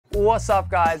What's up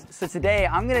guys? So today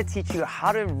I'm going to teach you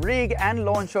how to rig and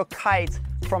launch your kite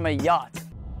from a yacht.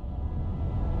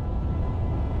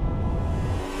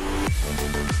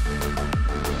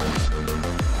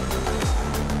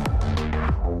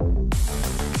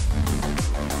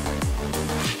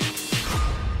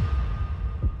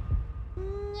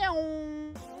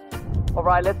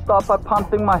 Alright, let's start by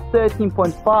pumping my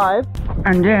 13.5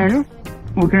 and then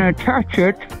we're going to attach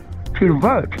it to the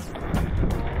boat.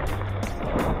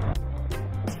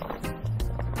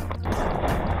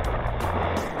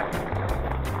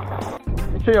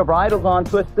 Make sure your bridles aren't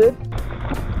twisted.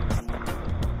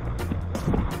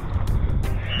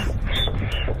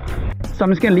 So I'm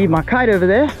just going to leave my kite over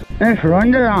there. Let's run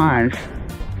the lines.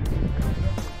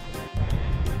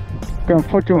 Gonna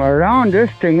put them around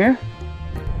this thingy.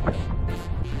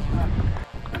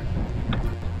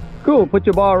 Cool, put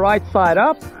your bar right side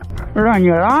up. Run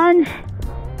your lines.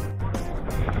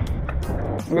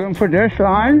 We're gonna put this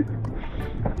line.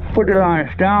 Put the lines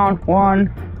down.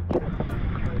 1,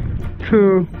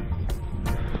 2,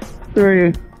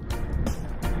 3.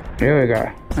 There we go.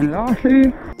 And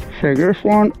lastly, take this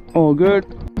one. All good.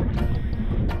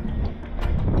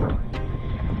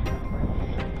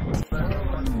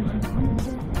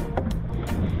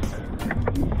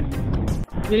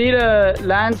 You need a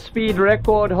land speed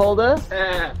record holder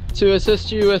to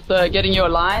assist you with getting your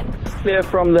line clear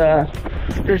from the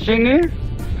thingy.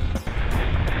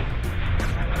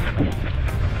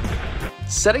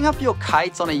 Setting up your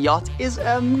kites on a yacht is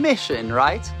a mission,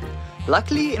 right?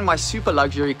 Luckily, in my super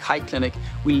luxury kite clinic,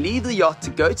 we leave the yacht to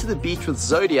go to the beach with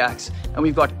Zodiacs, and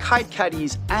we've got kite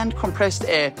caddies and compressed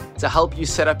air to help you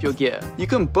set up your gear. You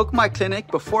can book my clinic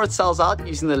before it sells out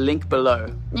using the link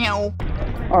below. Meow.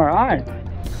 All right.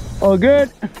 All good.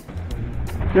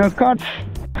 No cuts.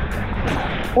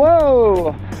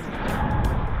 Whoa!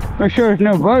 Make sure there's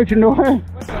no boat in the way.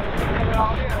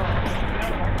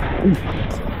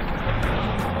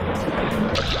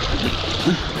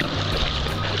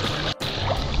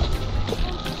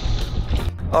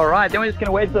 All right, then we're just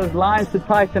gonna wait for those lines to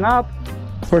tighten up.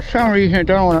 For some reason, I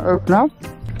don't want to open up.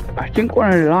 I think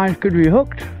one of the lines could be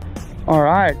hooked. All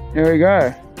right, there we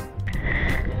go.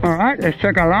 All right, let's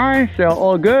check our lines. They're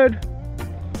all good.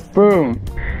 Boom.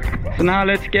 So now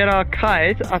let's get our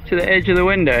kite up to the edge of the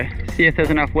window. See if there's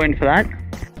enough wind for that.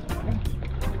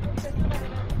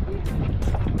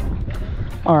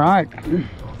 All right.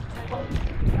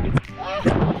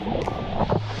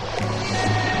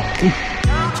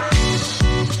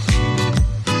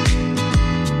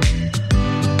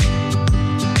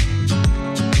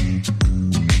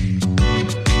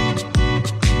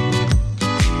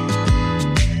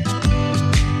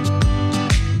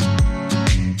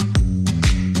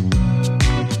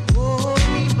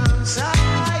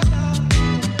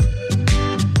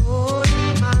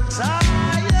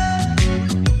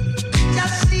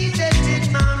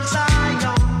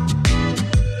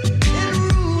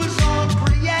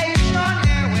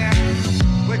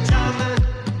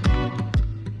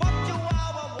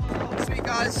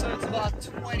 So it's about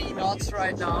 20 knots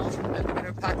right now, and we're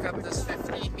gonna pack up this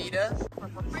 15 meter.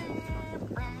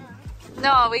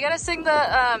 No, we gotta sing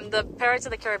the Pirates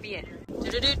of the Caribbean.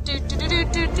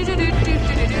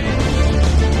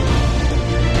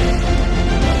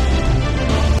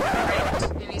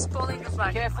 And he's pulling the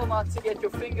flag. Careful not to get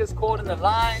your fingers caught in the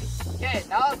lines. Okay,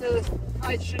 now the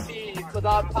kite should be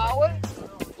without power.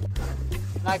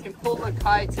 And I can pull the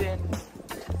kite in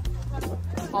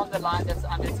on the line that's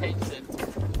under tension.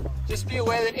 Just be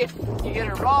aware that if you get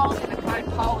it wrong and the kite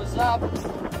powers up, you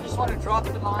just want to drop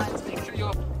the lines, make sure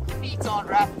your feet aren't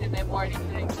wrapped in them or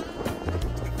anything.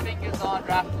 Your fingers aren't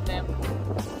wrapped in them.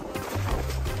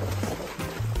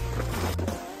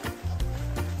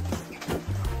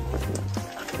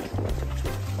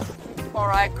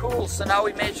 Alright, cool. So now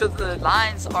we made sure the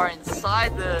lines are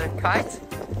inside the kite,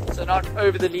 so not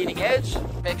over the leading edge.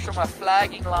 Make sure my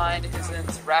flagging line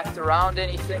isn't wrapped around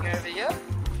anything over here.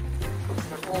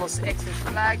 Got all this excess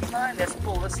flagging line. Let's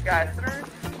pull this guy through.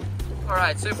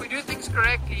 Alright, so if we do things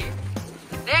correctly,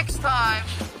 next time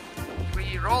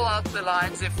we roll out the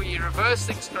lines, if we reverse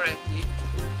things correctly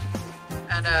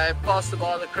and pass the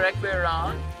bar the correct way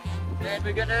around, then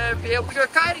we're gonna be able to go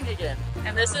kiting again.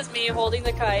 And this is me holding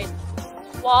the kite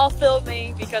while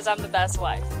filming because I'm the best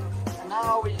wife. And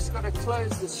now we just gotta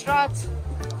close the strut.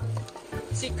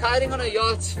 See, kiting on a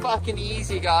yacht's fucking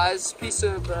easy, guys. Piece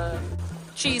of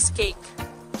cheesecake.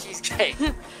 Cheesecake.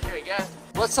 Here we go.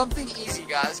 What's something easy,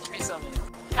 guys? Give me something.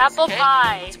 Apple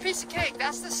pie. It's a piece of cake.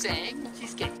 That's the saying.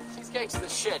 Cheesecake. Cheesecake's the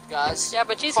shit, guys. Yeah,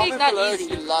 but cheesecake's not easy.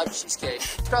 If you love cheesecake.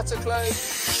 Struts are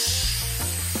closed.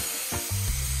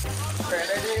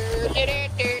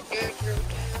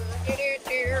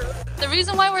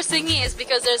 reason why we're singing is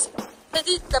because there's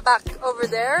the back over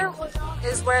there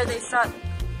is where they shot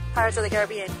Pirates of the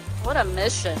Caribbean. What a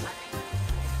mission.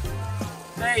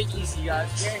 Very easy, guys.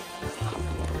 Very easy.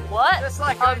 What? Just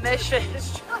like a mission.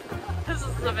 This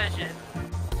is the mission.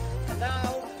 And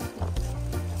now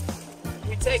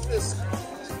we take this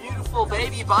beautiful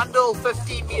baby bundle,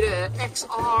 15-meter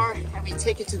XR, and we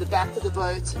take it to the back of the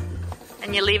boat.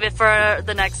 And you leave it for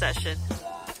the next session.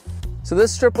 So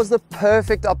this trip was the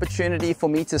perfect opportunity for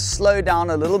me to slow down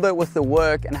a little bit with the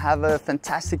work and have a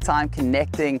fantastic time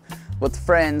connecting with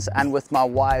friends and with my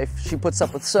wife. She puts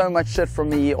up with so much shit from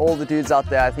me. All the dudes out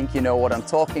there, I think you know what I'm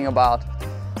talking about.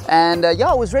 And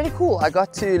yeah, it was really cool. I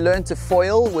got to learn to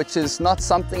foil, which is not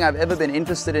something I've ever been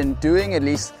interested in doing, at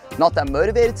least not that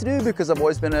motivated to do, because I've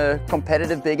always been a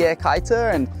competitive big air kiter.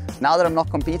 And now that I'm not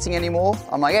competing anymore,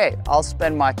 I'm like, hey, I'll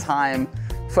spend my time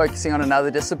focusing on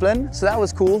another discipline. So that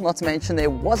was cool, not to mention there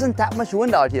wasn't that much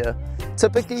wind out here.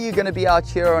 Typically, you're gonna be out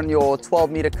here on your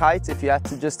 12-meter kite if you had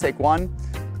to just take one.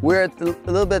 We're at a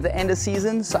little bit at the end of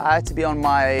season, so I had to be on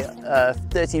my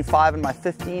 13.5 and my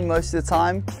 15 most of the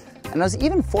time. And I was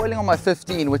even foiling on my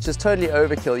 15, which is totally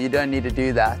overkill. You don't need to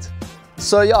do that.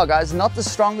 So yeah, guys, not the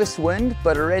strongest wind,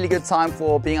 but a really good time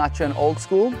for being out here in old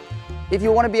school. If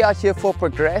you want to be out here for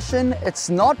progression, it's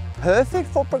not perfect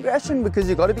for progression because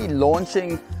you've got to be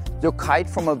launching your kite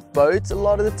from a boat a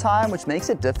lot of the time, which makes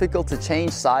it difficult to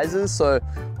change sizes. So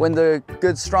when the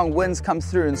good strong winds come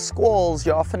through in squalls,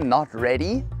 you're often not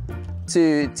ready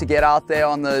to get out there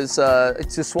on those,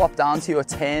 to swap down to your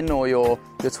 10 or your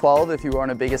 12 if you were on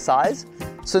a bigger size.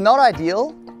 So not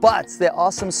ideal, but there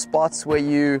are some spots where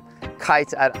you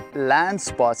kite at land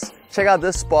spots. Check out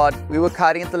this spot. We were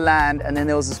kiting at the land and then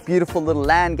there was this beautiful little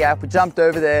land gap. We jumped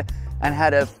over there and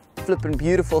had a flippin'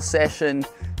 beautiful session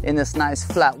in this nice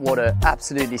flat water.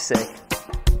 Absolutely sick.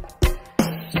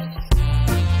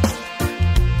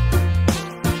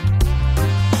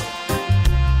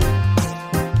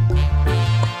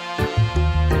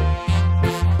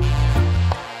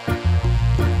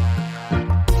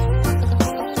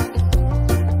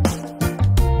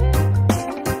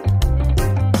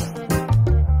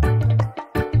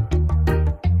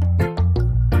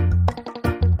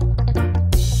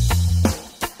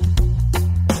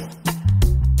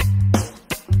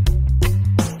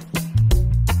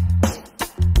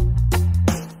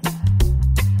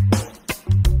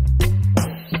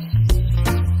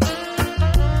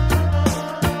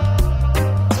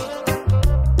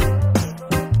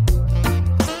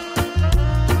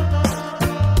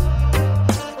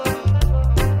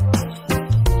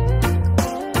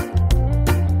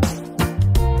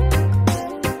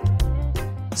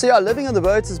 So yeah, living on the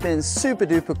boats has been super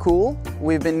duper cool.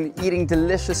 We've been eating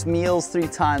delicious meals 3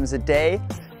 times a day.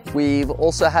 We've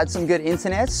also had some good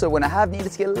internet, so when I have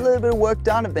needed to get a little bit of work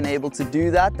done, I've been able to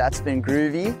do that. That's been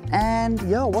groovy. And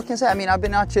yeah, what can I say? I mean, I've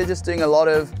been out here just doing a lot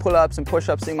of pull-ups and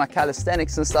push-ups, doing my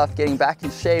calisthenics and stuff, getting back in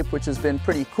shape, which has been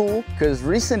pretty cool. Because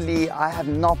recently, I have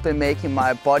not been making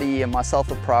my body and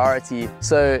myself a priority.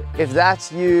 So if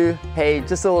that's you, hey,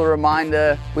 just a little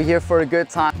reminder, we're here for a good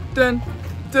time. Dun,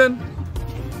 dun.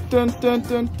 Dun dun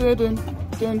dun dun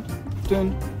dun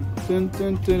dun dun dun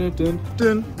dun dun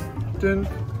dun dun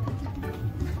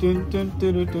dun dun dun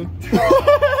dun dun.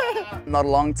 Not a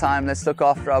long time. Let's look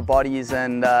after our bodies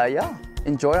and yeah,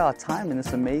 enjoy our time in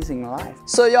this amazing life.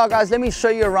 So yeah, guys, let me show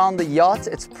you around the yacht.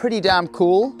 It's pretty damn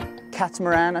cool.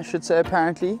 Catamaran, I should say,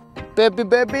 apparently. Baby,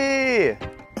 baby.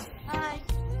 Hi.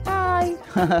 Hi.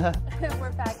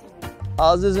 We're packing.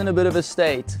 Ours is in a bit of a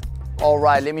state. All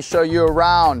right, let me show you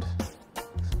around.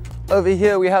 Over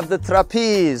here we have the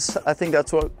trapeze. I think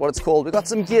that's what it's called. We got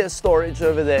some gear storage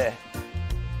over there.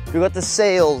 We got the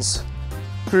sails,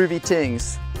 groovy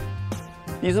things.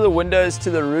 These are the windows to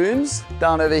the rooms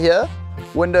down over here.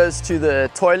 Windows to the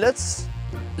toilets.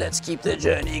 Let's keep the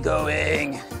journey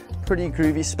going. Pretty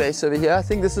groovy space over here. I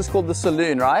think this is called the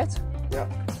saloon, right? Yeah,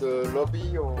 the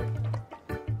lobby or...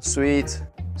 Sweet.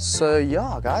 So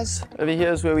yeah, guys, over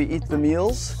here is where we eat the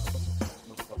meals.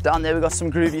 Down there we got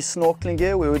some groovy snorkeling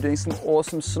gear. We were doing some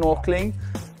awesome snorkeling.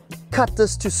 Cut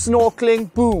this to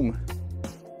snorkeling, boom.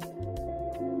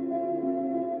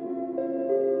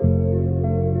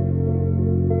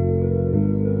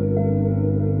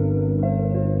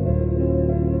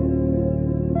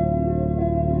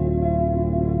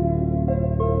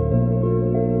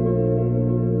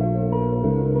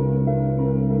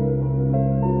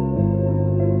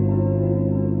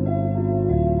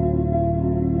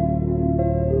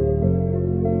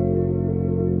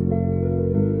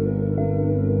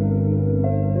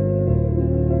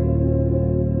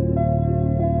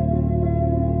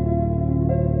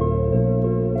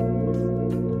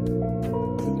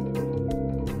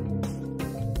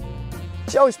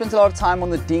 She always spent a lot of time on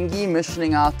the dinghy,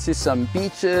 missioning out to some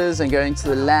beaches and going to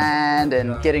the land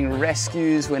and getting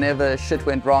rescues whenever shit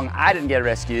went wrong. I didn't get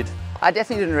rescued. I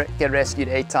definitely didn't get rescued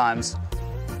 8 times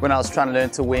when I was trying to learn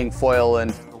to wing foil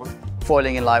and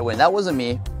foiling in light wind. That wasn't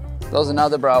me. That was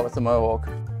another bro with a mohawk.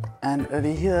 And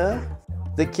over here,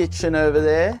 the kitchen over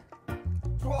there.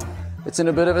 It's in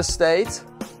a bit of a state.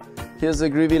 Here's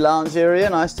the groovy lounge area.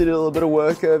 Nice to do a little bit of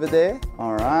work over there.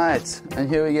 All right, and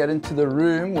here we get into the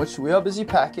room, which we are busy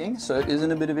packing, so it is in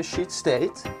a bit of a shit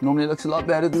state. Normally it looks a lot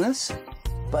better than this.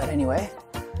 But anyway,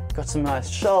 got some nice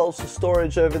shelves for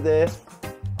storage over there.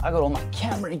 I got all my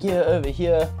camera gear over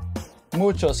here.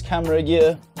 Muchos camera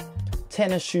gear.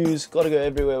 Tennis shoes, gotta go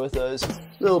everywhere with those.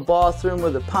 Little bathroom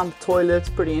with a pump toilet,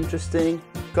 pretty interesting.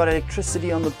 Got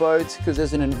electricity on the boat because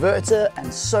there's an inverter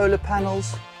and solar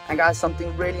panels. And guys,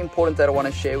 something really important that I want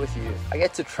to share with you. I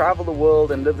get to travel the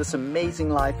world and live this amazing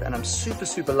life, and I'm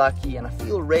super lucky, and I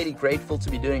feel really grateful to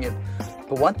be doing it.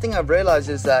 But one thing I've realized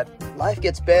is that life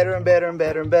gets better and better and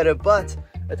better and better, but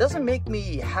it doesn't make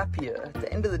me happier. At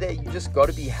the end of the day, you just got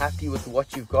to be happy with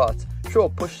what you've got. Sure,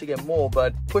 push to get more,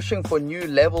 but pushing for new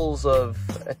levels of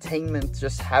attainment,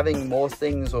 just having more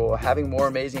things or having more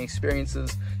amazing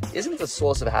experiences isn't the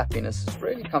source of happiness. It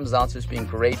really comes down to just being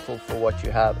grateful for what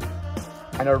you have.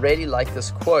 And I really like this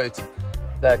quote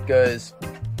that goes,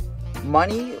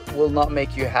 money will not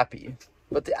make you happy,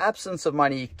 but the absence of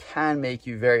money can make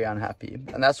you very unhappy.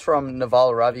 And that's from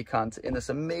Naval Ravikant in this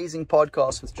amazing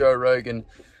podcast with Joe Rogan.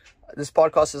 This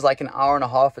podcast is like an hour and a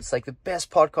half. It's like the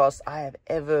best podcast I have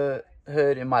ever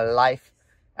heard in my life.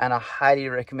 And I highly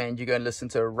recommend you go and listen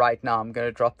to it right now. I'm going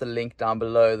to drop the link down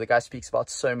below. The guy speaks about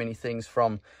so many things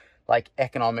from like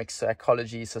economics,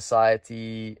 psychology,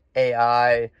 society,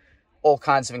 AI, all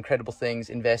kinds of incredible things,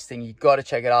 investing. You got to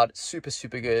check it out. It's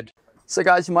super good. So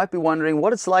guys, you might be wondering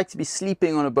what it's like to be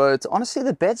sleeping on a boat. Honestly,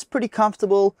 the bed's pretty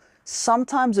comfortable.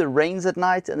 Sometimes it rains at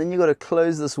night and then you got to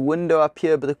close this window up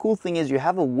here. But the cool thing is you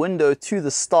have a window to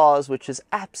the stars, which is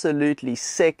absolutely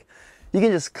sick. You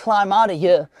can just climb out of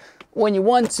here when you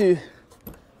want to,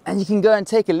 and you can go and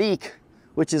take a leak,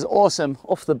 which is awesome,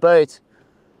 off the boat.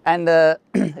 And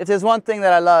if there's one thing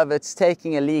that I love, it's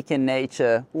taking a leak in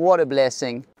nature. What a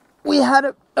blessing. We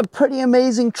had a pretty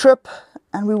amazing trip,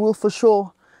 and we will for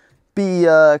sure be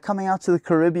coming out to the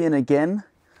Caribbean again.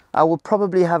 I will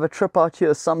probably have a trip out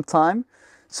here sometime.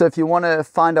 So if you want to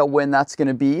find out when that's going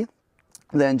to be,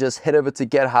 then just head over to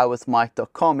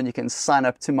gethighwithmike.com and you can sign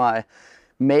up to my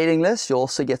mailing list. You'll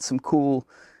also get some cool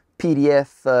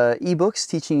PDF ebooks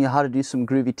teaching you how to do some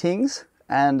groovy things.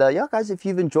 And yeah, guys, if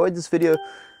you've enjoyed this video,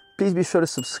 please be sure to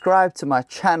subscribe to my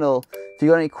channel. If you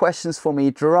got any questions for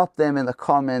me, drop them in the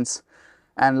comments.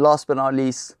 And last but not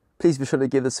least, please be sure to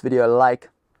give this video a like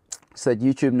so that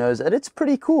YouTube knows that it's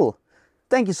pretty cool.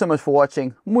 Thank you so much for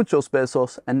watching. Muchos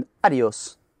besos and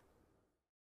adios.